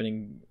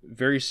exhibiting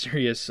very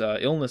serious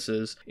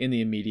illnesses in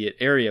the immediate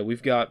area.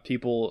 We've got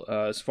people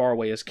as far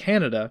away as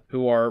Canada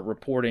who are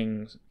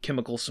reporting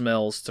chemical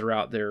smells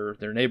throughout their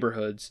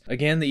neighborhoods.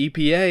 Again, the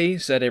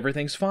EPA said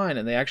everything's fine,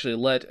 and they actually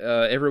let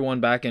everyone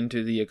back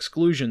into the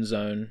exclusion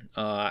zone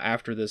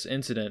after this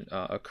incident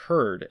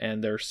occurred,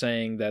 and they're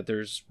saying that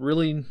there's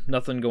really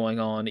nothing going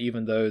on,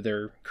 even though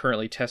they're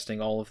currently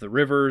testing all of the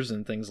rivers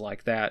and things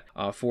like that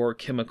for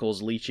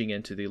chemicals leaching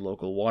into the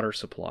local water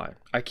supply.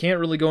 I can't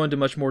really go into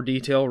much more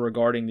detail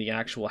regarding the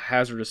actual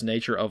hazardous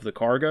nature of the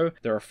cargo.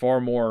 There are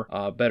far more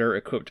better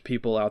equipped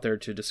people out there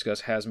to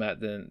discuss HAZMAT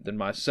than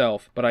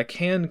myself, but I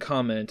can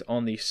comment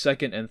on the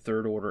second and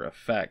third order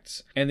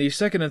effects. And the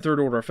second and third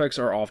order effects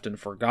are often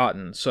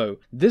forgotten. So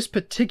this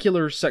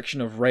particular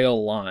section of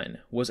rail line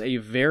was a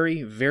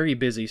very, very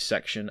busy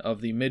section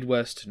of the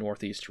Midwest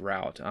Northeast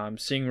route. I'm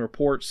seeing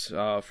reports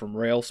from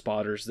rail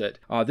spotters that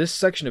this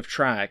section of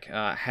track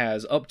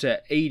has up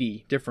to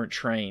 80 different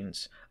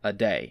trains a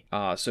day.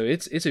 So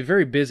it's a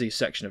very busy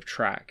section of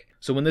track.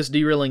 So when this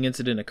derailing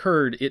incident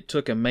occurred, it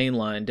took a main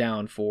line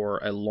down for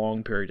a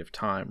long period of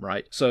time,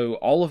 right? So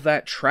all of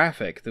that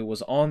traffic that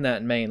was on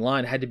that main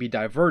line had to be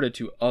diverted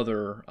to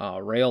other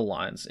rail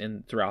lines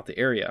throughout the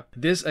area.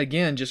 This,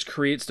 again, just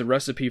creates the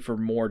recipe for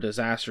more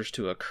disasters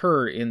to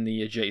occur in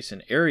the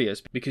adjacent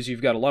areas because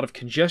you've got a lot of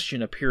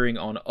congestion appearing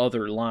on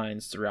other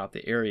lines throughout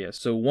the area.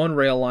 So one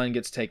rail line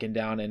gets taken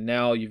down, and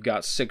now you've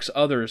got 6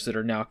 others that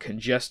are now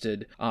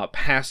congested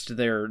past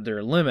their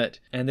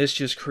limit, and this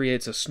just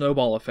creates a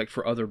snowball effect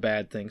for other bad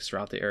bad things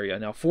throughout the area.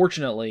 Now,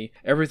 fortunately,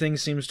 everything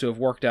seems to have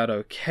worked out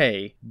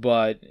okay,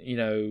 but,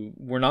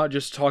 we're not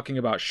just talking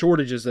about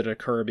shortages that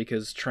occur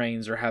because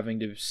trains are having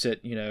to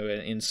sit,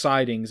 in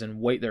sidings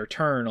and wait their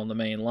turn on the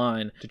main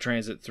line to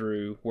transit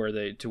through where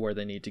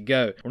they need to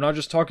go. We're not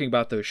just talking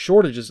about those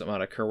shortages that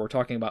might occur, we're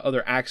talking about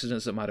other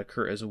accidents that might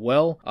occur as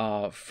well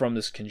from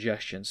this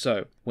congestion.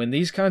 So, when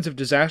these kinds of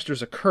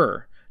disasters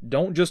occur,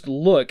 don't just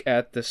look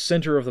at the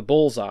center of the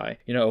bullseye,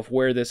 of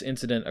where this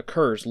incident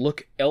occurs.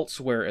 Look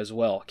elsewhere as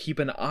well. Keep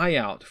an eye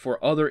out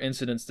for other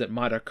incidents that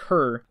might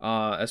occur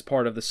as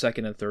part of the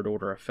second and third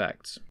order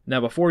effects. Now,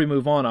 before we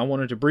move on, I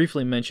wanted to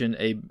briefly mention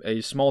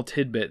a small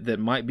tidbit that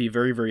might be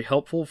very, very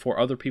helpful for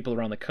other people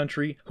around the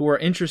country who are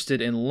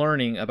interested in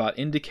learning about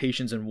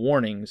indications and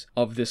warnings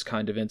of this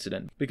kind of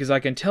incident. Because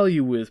I can tell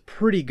you with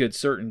pretty good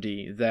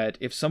certainty that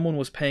if someone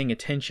was paying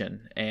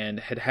attention and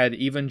had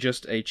even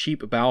just a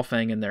cheap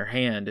baofeng in their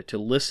hand to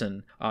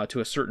listen to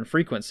a certain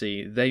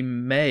frequency, they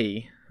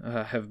may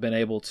have been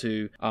able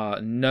to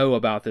know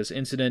about this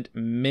incident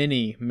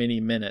many, many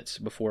minutes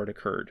before it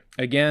occurred.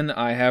 Again,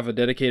 I have a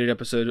dedicated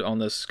episode on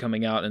this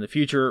coming out in the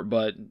future,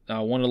 but I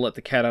want to let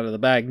the cat out of the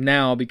bag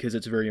now because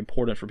it's very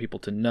important for people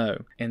to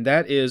know. And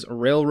that is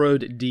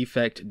railroad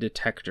defect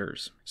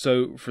detectors.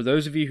 So for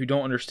those of you who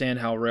don't understand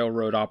how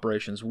railroad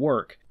operations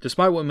work,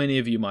 despite what many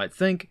of you might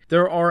think,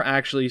 there are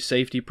actually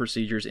safety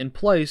procedures in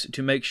place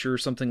to make sure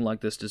something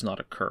like this does not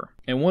occur.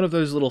 And one of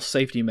those little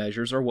safety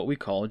measures are what we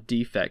call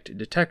defect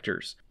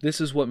detectors. This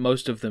is what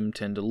most of them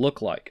tend to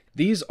look like.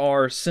 These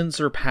are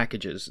sensor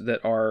packages that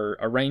are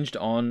arranged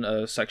on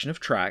a section of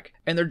track,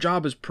 and their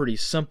job is pretty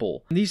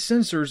simple. These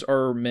sensors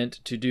are meant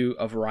to do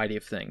a variety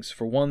of things.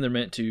 For one, they're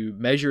meant to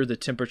measure the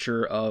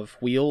temperature of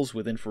wheels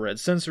with infrared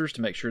sensors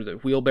to make sure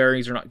that wheel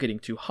bearings are not getting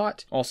too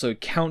hot. Also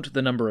count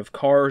the number of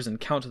cars and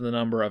count the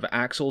number of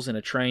axles in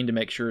a train to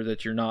make sure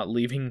that you're not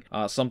leaving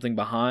something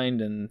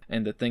behind and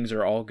that things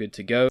are all good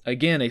to go.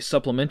 Again, a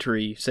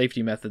supplementary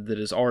safety method that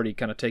is already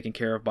kind of taken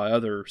care of by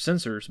other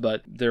sensors,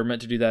 but they're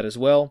meant to do that as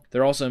well.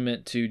 They're also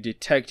meant to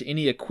detect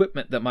any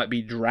equipment that might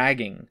be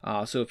dragging.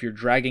 So if you're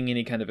dragging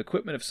any kind of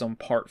equipment, if some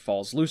part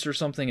falls loose or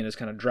something and is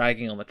kind of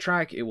dragging on the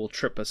track, it will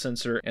trip a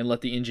sensor and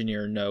let the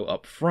engineer know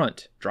up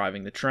front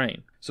driving the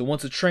train. So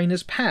once a train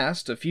has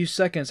passed, a few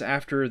seconds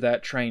after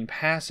that train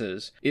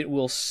passes, it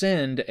will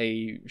send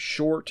a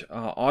short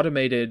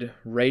automated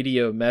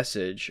radio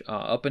message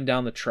up and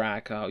down the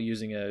track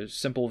using a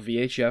simple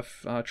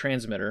VHF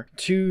transmitter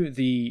to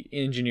the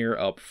engineer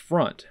up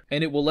front.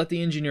 And it will let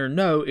the engineer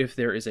know if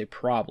there is a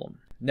problem.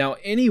 Now,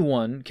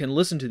 anyone can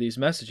listen to these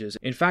messages.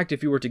 In fact,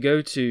 if you were to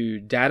go to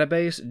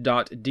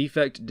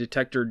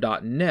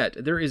database.defectdetector.net,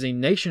 there is a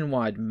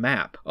nationwide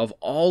map of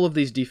all of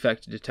these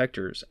defect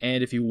detectors.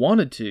 And if you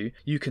wanted to,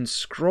 you can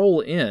scroll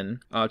in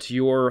to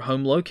your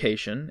home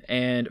location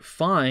and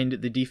find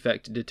the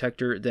defect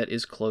detector that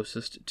is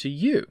closest to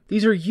you.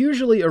 These are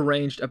usually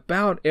arranged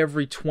about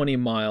every 20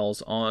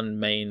 miles on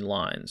main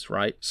lines,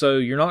 right? So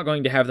you're not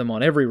going to have them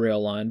on every rail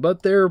line,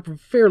 but they're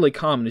fairly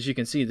common. As you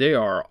can see, they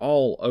are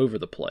all over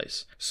the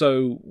place.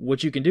 So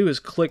what you can do is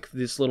click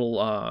this little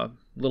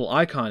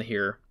icon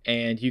here,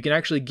 and you can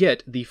actually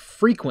get the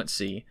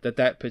frequency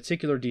that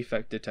particular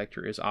defect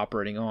detector is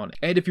operating on.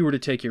 And if you were to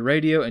take your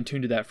radio and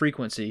tune to that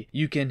frequency,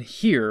 you can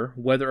hear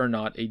whether or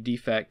not a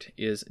defect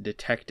is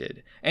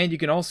detected. And you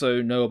can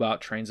also know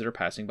about trains that are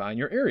passing by in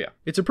your area.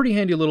 It's a pretty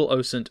handy little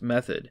OSINT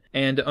method.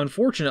 And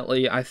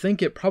unfortunately, I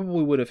think it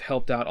probably would have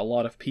helped out a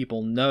lot of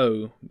people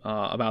know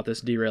about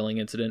this derailing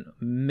incident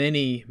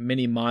many,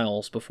 many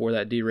miles before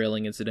that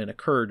derailing incident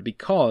occurred,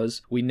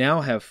 because we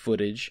now have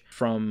footage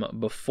from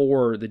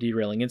before the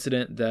derailing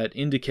incident that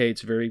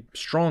indicates very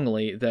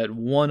strongly that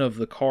one of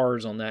the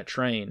cars on that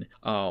train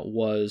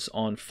was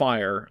on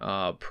fire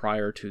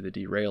prior to the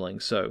derailing.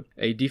 So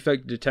a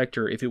defect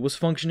detector, if it was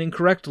functioning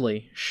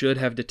correctly, should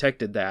have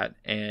detected that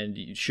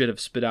and should have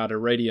spit out a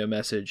radio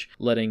message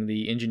letting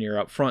the engineer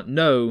up front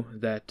know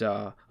that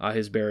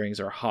his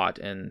bearings are hot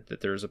and that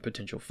there's a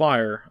potential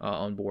fire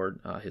on board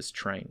his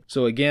train.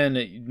 So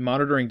again,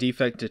 monitoring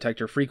defect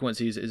detector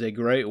frequencies is a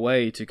great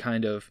way to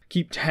kind of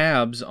keep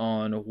tabs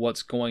on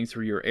what's going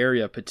through your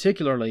area,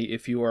 particularly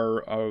if you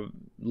are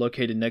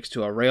located next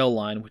to a rail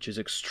line which is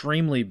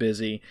extremely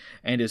busy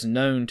and is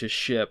known to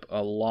ship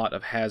a lot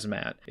of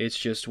HAZMAT. It's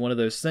just one of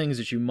those things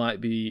that you might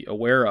be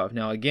aware of.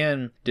 Now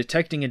again,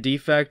 detecting a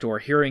defect or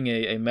hearing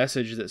a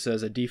message that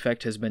says a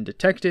defect has been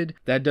detected,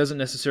 that doesn't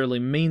necessarily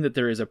mean that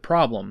there is a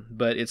problem,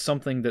 but it's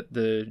something that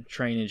the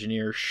train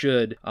engineer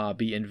should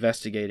be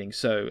investigating.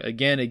 So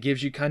again, it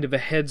gives you kind of a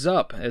heads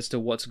up as to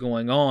what's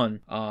going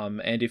on,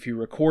 and if you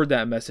record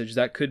that message,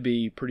 that could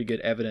be pretty good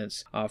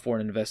evidence for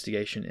an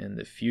investigation in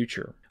the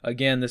future.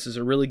 Again, this is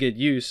a really good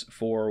use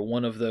for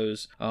one of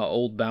those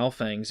old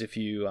Baofangs if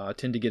you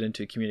tend to get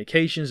into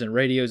communications and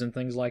radios and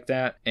things like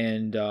that,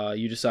 and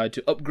you decide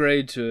to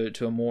upgrade to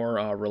a more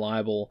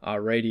reliable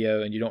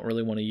radio, and you don't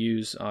really want to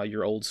use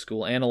your old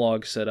school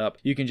analog setup.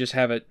 You can just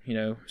have it,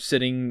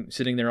 sitting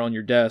there on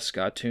your desk,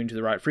 tuned to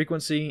the right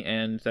frequency,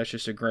 and that's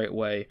just a great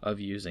way of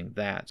using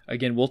that.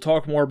 Again, we'll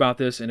talk more about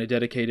this in a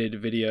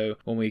dedicated video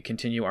when we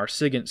continue our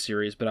SIGINT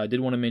series, but I did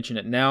want to mention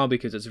it now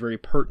because it's very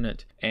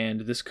pertinent,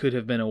 and this could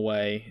have been a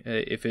way,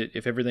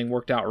 if everything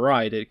worked out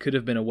right, it could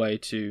have been a way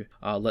to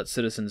let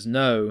citizens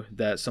know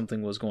that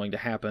something was going to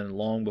happen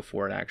long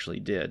before it actually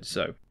did.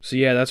 So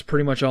yeah, that's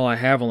pretty much all I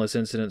have on this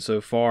incident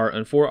so far.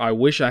 And I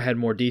wish I had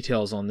more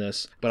details on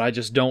this, but I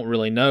just don't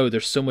really know.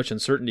 There's so much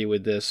uncertainty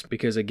with this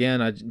because,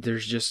 again,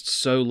 there's just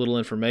so little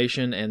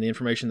information, and the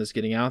information that's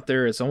getting out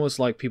there, it's almost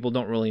like people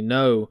don't really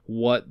know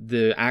what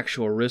the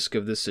actual risk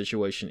of this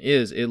situation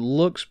is. It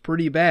looks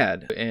pretty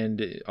bad,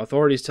 and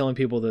authorities telling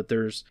people that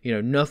there's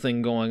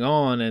nothing going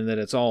on and that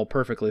it's all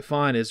perfectly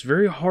fine is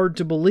very hard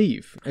to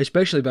believe,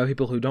 especially by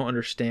people who don't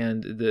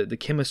understand the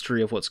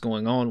chemistry of what's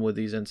going on with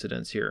these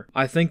incidents here.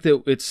 I think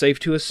that it's safe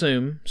to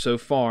assume so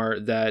far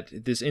that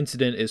this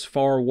incident is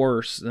far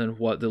worse than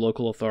what the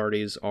local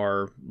authorities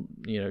are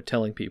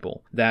telling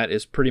people. That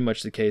is pretty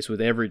much the case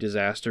with every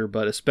disaster,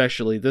 but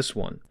especially this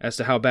one. As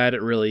to how bad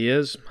it really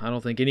is, I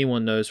don't think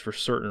anyone knows for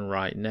certain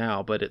right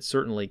now, but it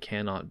certainly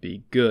cannot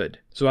be good.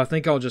 So I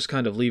think I'll just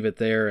kind of leave it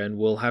there, and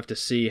we'll have to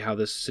see how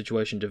this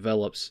situation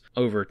develops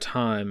over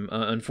time.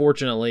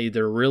 Unfortunately,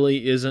 there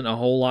really isn't a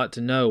whole lot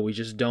to know. We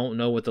just don't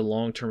know what the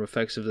long-term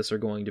effects of this are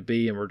going to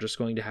be, and we're just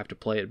going to have to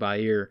play it by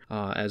ear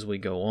as we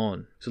go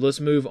on. So let's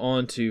move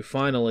on to,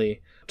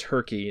 finally,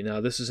 Turkey.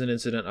 Now, this is an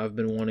incident I've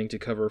been wanting to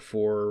cover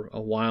for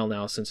a while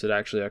now since it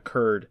actually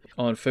occurred.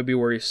 On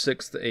February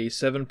 6th, a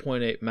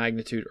 7.8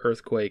 magnitude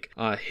earthquake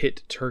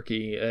hit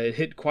Turkey. It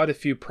hit quite a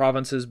few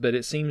provinces, but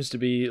it seems to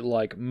be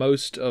like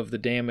most of the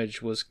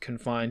damage was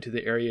confined to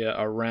the area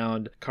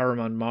around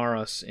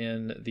Kahramanmaraş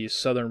in the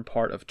southern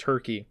part of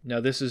Turkey. Now,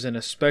 this is an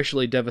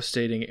especially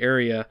devastating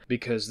area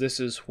because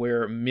this is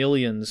where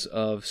millions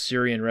of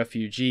Syrian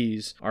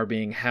refugees are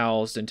being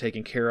housed and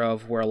taken care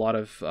of, where a lot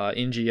of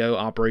NGO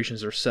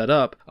operations are set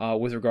up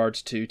with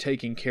regards to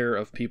taking care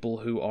of people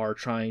who are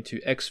trying to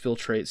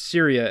exfiltrate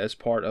Syria as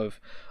part of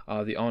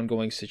the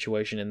ongoing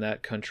situation in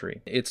that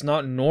country. It's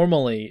not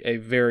normally a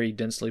very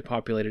densely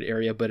populated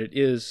area, but it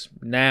is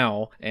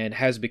now and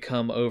has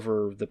become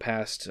over the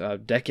past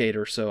decade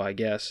or so, I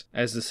guess,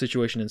 as the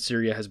situation in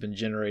Syria has been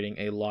generating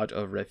a lot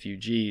of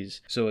refugees.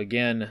 So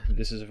again,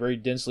 this is a very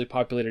densely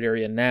populated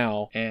area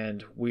now,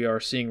 and we are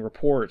seeing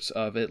reports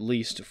of at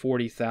least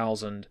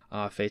 40,000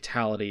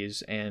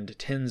 fatalities and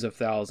tens of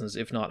thousands,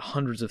 if not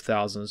hundreds of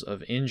thousands,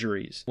 of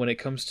injuries. When it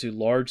comes to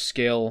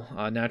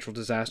large-scale natural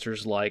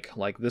disasters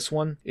like this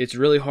one, it's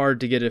really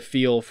hard to get a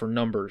feel for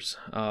numbers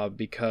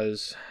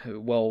because,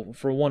 well,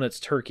 for one, it's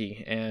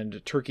Turkey,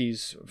 and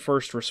Turkey's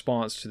first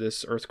response to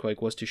this earthquake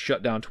was to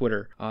shut down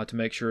Twitter to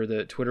make sure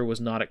that Twitter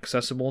was not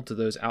accessible to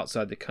those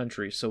outside the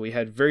country. So we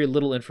had very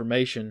little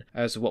information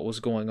as to what was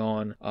going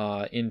on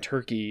in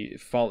Turkey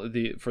for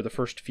the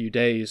first few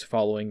days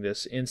following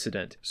this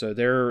incident. So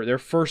their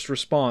first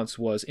response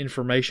was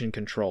information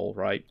control,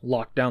 right?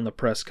 Lock down the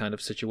press kind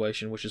of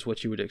situation, which is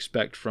what you would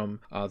expect from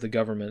the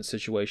government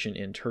situation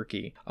in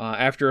Turkey.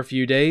 After a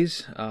few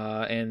days,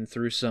 and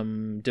through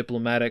some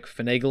diplomatic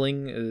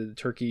finagling,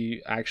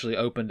 Turkey actually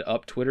opened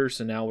up Twitter,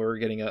 so now we're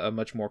getting a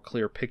much more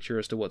clear picture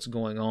as to what's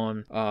going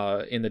on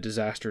in the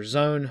disaster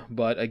zone.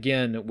 But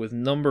again, with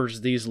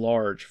numbers these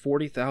large,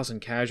 40,000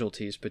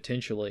 casualties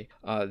potentially,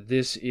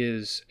 this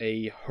is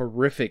a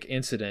horrific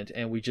incident,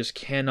 and we just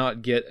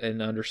cannot get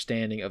an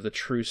understanding of the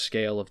true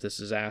scale of this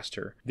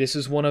disaster. This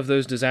is one of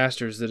those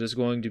disasters that is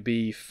going to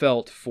be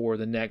felt for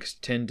the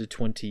next 10 to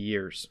 20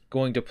 years.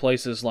 Going to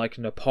places like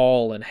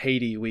Nepal and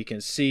Haiti, we can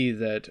see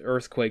that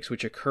earthquakes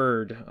which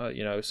occurred,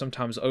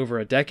 sometimes over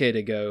a decade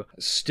ago,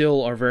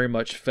 still are very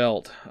much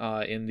felt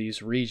in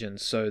these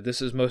regions. So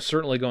this is most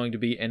certainly going to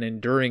be an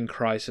enduring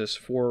crisis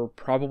for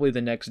probably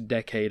the next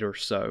decade or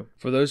so.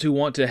 For those who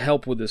want to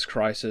help with this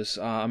crisis,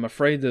 I'm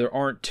afraid there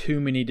aren't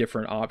too many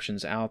different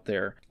options out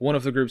there. One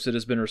of the groups that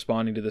has been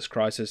responding to this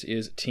crisis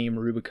is Team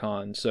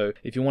Rubicon. So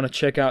if you want to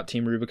check out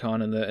Team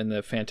Rubicon and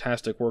the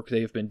fantastic work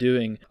they've been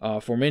doing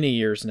for many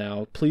years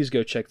now, please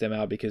go check them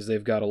out because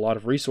they've got a lot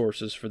of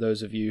resources for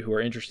those of you who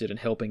are interested in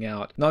helping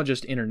out, not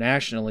just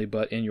internationally,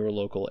 but in your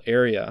local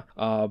area.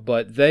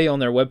 But they, on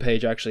their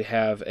webpage, actually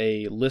have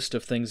a list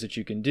of things that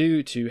you can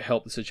do to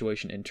help the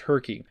situation in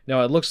Turkey.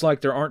 Now, it looks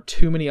like there aren't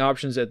too many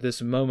options at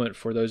this moment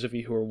for those of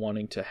you who are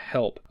wanting to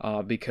help,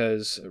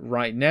 because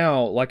right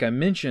now, like I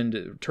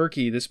mentioned,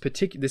 Turkey,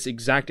 this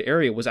exact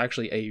area was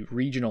actually a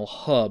regional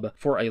hub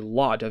for a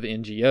lot of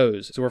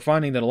NGOs. So we're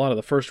finding that a lot of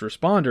the first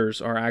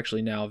responders are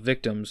actually now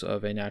victims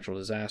of a natural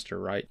disaster,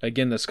 right?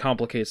 Again, this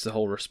complicates it's the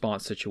whole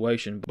response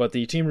situation. But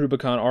the Team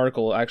Rubicon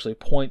article actually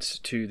points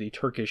to the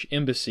Turkish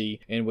embassy,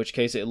 in which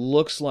case it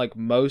looks like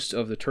most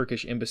of the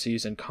Turkish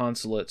embassies and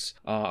consulates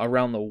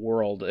around the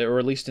world, or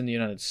at least in the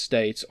United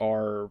States,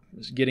 are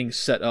getting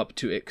set up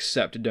to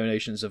accept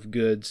donations of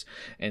goods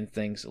and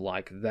things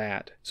like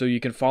that. So you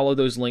can follow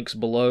those links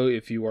below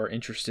if you are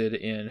interested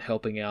in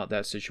helping out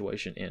that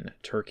situation in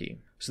Turkey.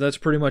 So that's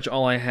pretty much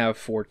all I have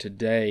for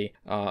today.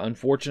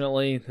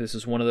 Unfortunately, this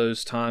is one of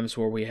those times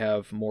where we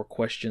have more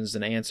questions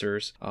than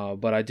answers,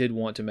 but I did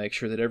want to make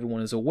sure that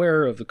everyone is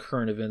aware of the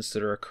current events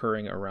that are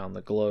occurring around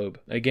the globe.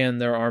 Again,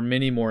 there are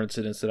many more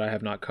incidents that I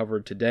have not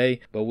covered today,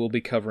 but we'll be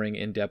covering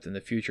in depth in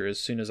the future as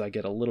soon as I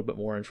get a little bit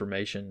more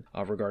information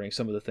regarding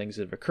some of the things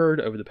that have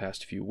occurred over the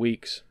past few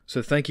weeks.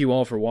 So thank you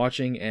all for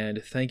watching,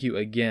 and thank you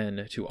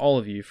again to all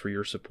of you for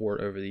your support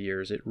over the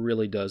years. It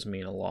really does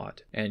mean a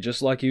lot. And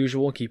just like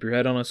usual, keep your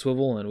head on a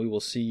swivel, and we will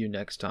see you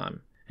next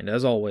time. And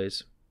as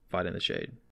always, fight in the shade.